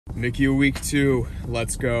NICU week 2,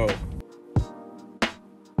 let's go.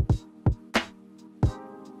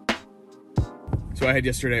 So I had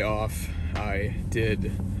yesterday off. I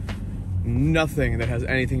did nothing that has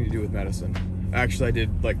anything to do with medicine. Actually, I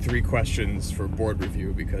did like 3 questions for board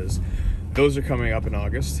review because those are coming up in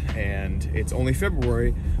August, and it's only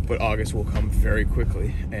February, but August will come very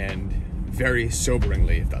quickly and very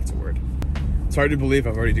soberingly, if that's a word. It's hard to believe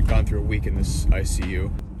I've already gone through a week in this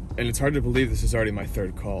ICU, and it's hard to believe this is already my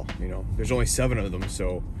 3rd call. You know, there's only 7 of them,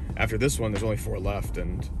 so after this one, there's only 4 left,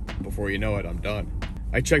 and before you know it, I'm done.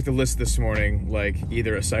 I checked the list this morning like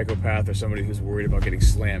either a psychopath or somebody who's worried about getting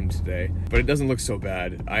slammed today, but it doesn't look so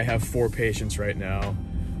bad. I have 4 patients right now.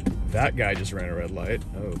 That guy just ran a red light.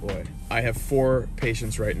 Oh boy. I have 4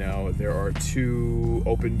 patients right now. There are 2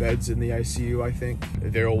 open beds in the ICU, I think.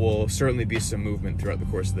 There will certainly be some movement throughout the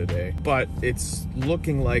course of the day, but it's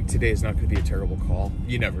looking like today is not going to be a terrible call.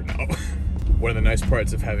 You never know. One of the nice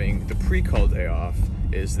parts of having the pre-call day off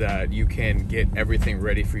is that you can get everything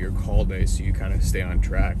ready for your call day so you kind of stay on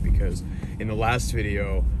track, because in the last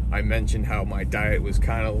video I mentioned how my diet was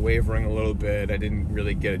kind of wavering a little bit. I didn't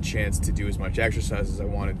really get a chance to do as much exercise as I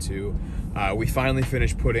wanted to. We finally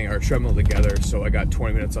finished putting our treadmill together, so I got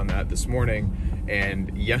 20 minutes on that this morning,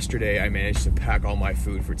 and yesterday I managed to pack all my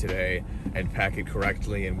food for today and pack it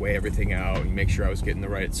correctly and weigh everything out and make sure I was getting the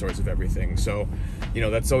right sorts of everything. So, you know,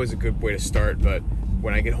 that's always a good way to start, but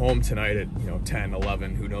when I get home tonight at, 10,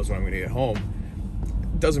 11, who knows when I'm gonna get home,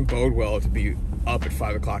 it doesn't bode well to be up at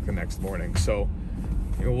 5 o'clock the next morning. So,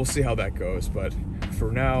 we'll see how that goes, but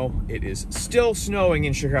for now, it is still snowing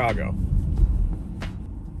in Chicago.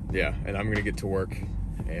 Yeah, and I'm gonna get to work,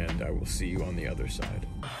 and I will see you on the other side.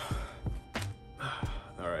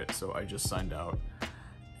 All right, so I just signed out,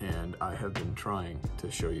 and I have been trying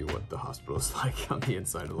to show you what the hospital is like on the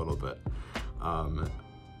inside a little bit.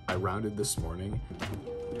 I rounded this morning.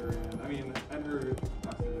 Enter oxygen,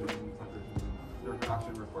 their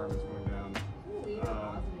oxygen requirements going down.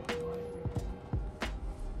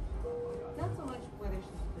 Not so much whether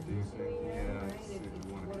she's producing it, right?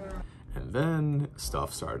 And then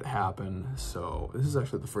stuff started to happen. So this is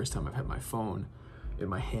actually the first time I've had my phone in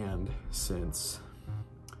my hand since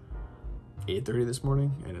 8:30 this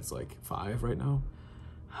morning, and it's like 5 right now.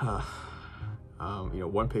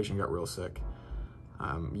 One patient got real sick.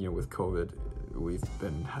 With COVID, we've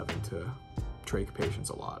been having to trach patients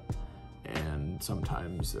a lot, and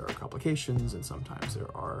sometimes there are complications, and sometimes there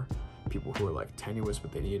are people who are like tenuous,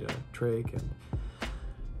 but they need a trach, and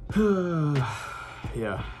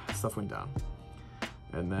yeah, stuff went down.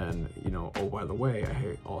 And then, oh, by the way,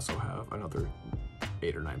 I also have another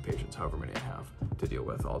 8 or 9 patients, however many I have, to deal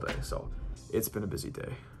with all day. So it's been a busy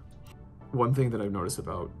day. One thing that I've noticed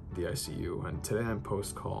about the ICU, and today I'm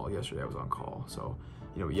post-call, yesterday I was on call. So,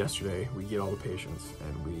 yesterday we get all the patients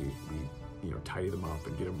and we tidy them up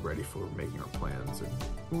and get them ready for making our plans. And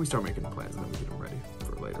when we start making the plans, and then we get them ready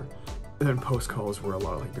for later. And then post-call is where a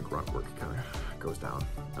lot of like the grunt work kind of goes down.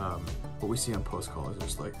 What we see on post-call is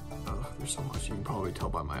just like, there's so much. You can probably tell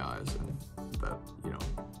by my eyes, and that,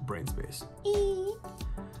 brain space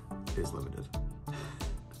is limited.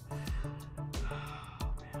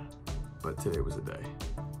 But today was a day,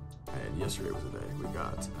 and yesterday was a day.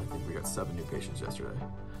 I think we got 7 new patients yesterday.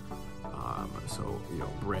 So,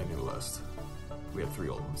 brand new list. We had 3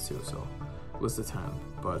 old ones too, so list of 10,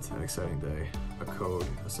 but an exciting day. A code,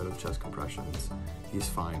 a set of chest compressions. He's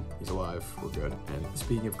fine, he's alive, we're good. And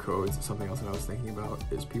speaking of codes, something else that I was thinking about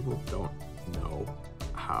is people don't know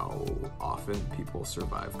how often people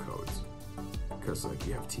survive codes. Because like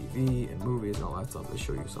you have TV and movies and all that stuff, they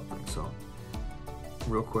show you something. So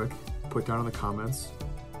real quick, put down in the comments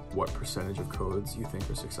what percentage of codes you think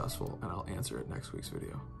are successful, and I'll answer it next week's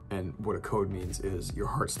video. And what a code means is your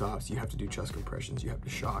heart stops, you have to do chest compressions, you have to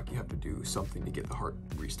shock, you have to do something to get the heart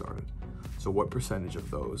restarted. So what percentage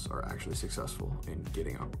of those are actually successful in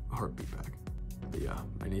getting a heartbeat back? But yeah,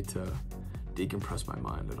 I need to decompress my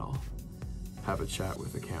mind, and I'll have a chat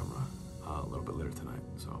with the camera a little bit later tonight.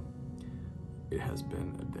 So it has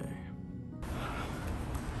been a day.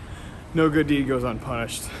 No good deed goes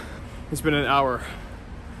unpunished. It's been an hour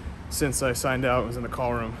since I signed out and was in the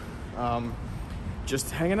call room.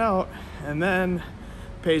 Just hanging out, and then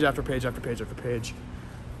page after page after page after page.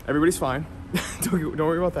 Everybody's fine. Don't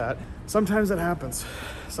worry about that. Sometimes that happens.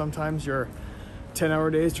 Sometimes your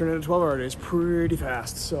 10-hour days turn into 12-hour days pretty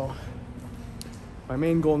fast. So my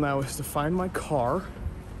main goal now is to find my car.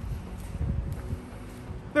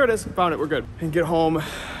 There it is, found it, we're good. And get home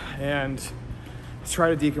and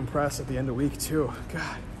try to decompress at the end of week 2.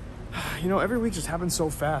 God, every week just happens so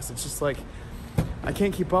fast. It's just like, I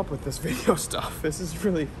can't keep up with this video stuff. This is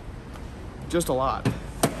really just a lot.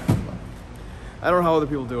 I don't know how other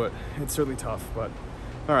people do it. It's certainly tough, but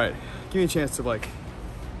all right, give me a chance to like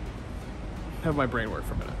have my brain work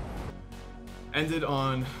for a minute. Ended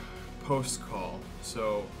on post-call.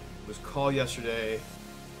 So it was call yesterday,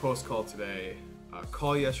 post-call today.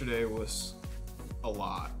 Call yesterday was a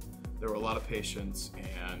lot. There were a lot of patients,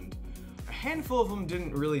 and a handful of them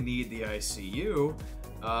didn't really need the ICU.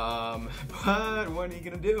 But what are you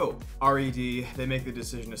gonna do? RED, they make the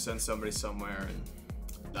decision to send somebody somewhere, and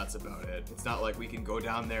that's about it. It's not like we can go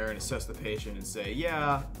down there and assess the patient and say,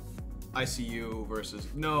 yeah, ICU versus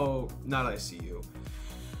no, not ICU.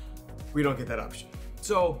 We don't get that option.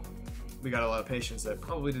 So we got a lot of patients that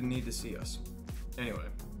probably didn't need to see us. Anyway,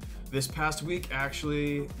 this past week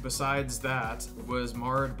actually, besides that, was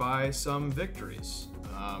marred by some victories.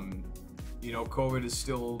 You know, COVID is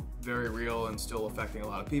still very real and still affecting a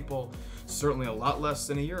lot of people. Certainly a lot less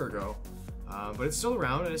than a year ago, but it's still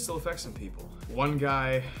around and it still affects some people. One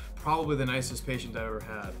guy, probably the nicest patient I've ever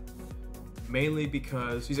had, mainly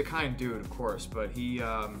because he's a kind dude, of course, but he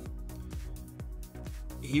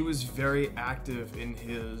was very active in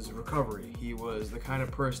his recovery. He was the kind of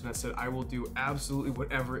person that said, I will do absolutely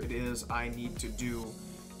whatever it is I need to do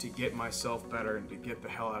to get myself better and to get the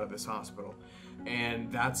hell out of this hospital.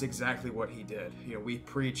 And that's exactly what he did. You know, we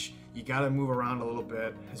preach, you gotta move around a little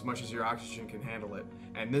bit as much as your oxygen can handle it.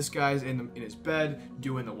 And this guy's in his bed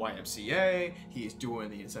doing the YMCA, he's doing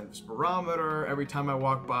the incentive spirometer every time I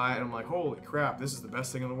walk by, and I'm like, holy crap, this is the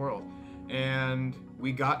best thing in the world. And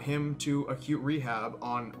we got him to acute rehab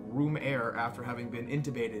on room air after having been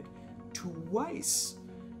intubated twice.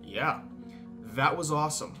 Yeah, that was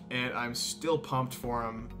awesome, and I'm still pumped for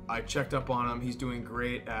him. I checked up on him. He's doing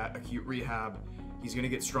great at acute rehab. He's gonna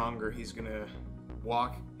get stronger. He's gonna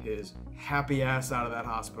walk his happy ass out of that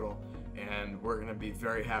hospital, and we're gonna be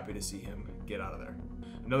very happy to see him get out of there.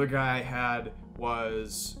 Another guy I had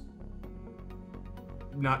was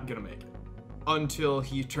not gonna make it until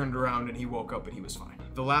he turned around and he woke up and he was fine.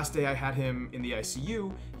 The last day I had him in the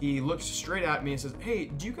ICU, he looked straight at me and says, hey,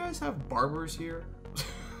 do you guys have barbers here?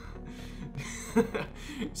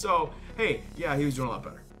 So, hey, yeah, he was doing a lot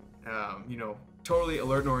better. You know, totally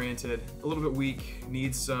alert and oriented, a little bit weak,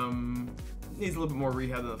 needs a little bit more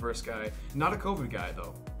rehab than the first guy. Not a COVID guy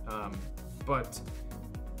though, but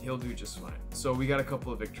he'll do just fine. So we got a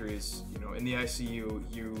couple of victories. You know, in the ICU,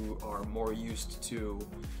 you are more used to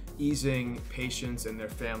easing patients and their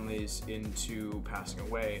families into passing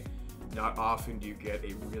away. Not often do you get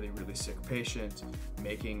a really, really sick patient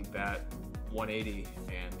making that 180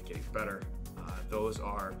 and getting better. Those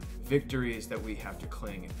are victories that we have to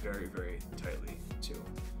cling very, very tightly to.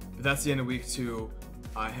 But that's the end of week 2.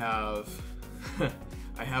 I have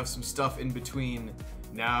I have some stuff in between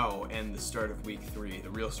now and the start of week 3, the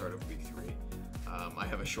real start of week 3. I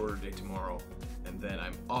have a shorter day tomorrow, and then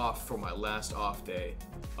I'm off for my last off day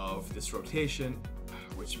of this rotation,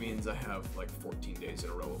 which means I have like 14 days in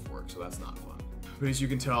a row of work, so that's not fun. But as you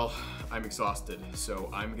can tell, I'm exhausted, so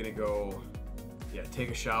I'm gonna go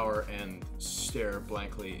take a shower and stare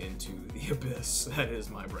blankly into the abyss that is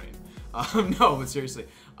my brain. No, but seriously,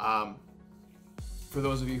 for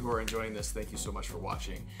those of you who are enjoying this, thank you so much for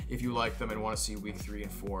watching. If you like them and want to see week 3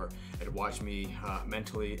 and 4 and watch me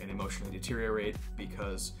mentally and emotionally deteriorate,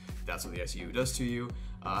 because that's what the ICU does to you,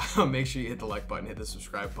 make sure you hit the like button, hit the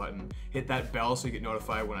subscribe button, hit that bell so you get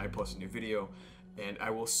notified when I post a new video, and I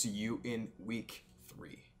will see you in week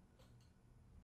 3.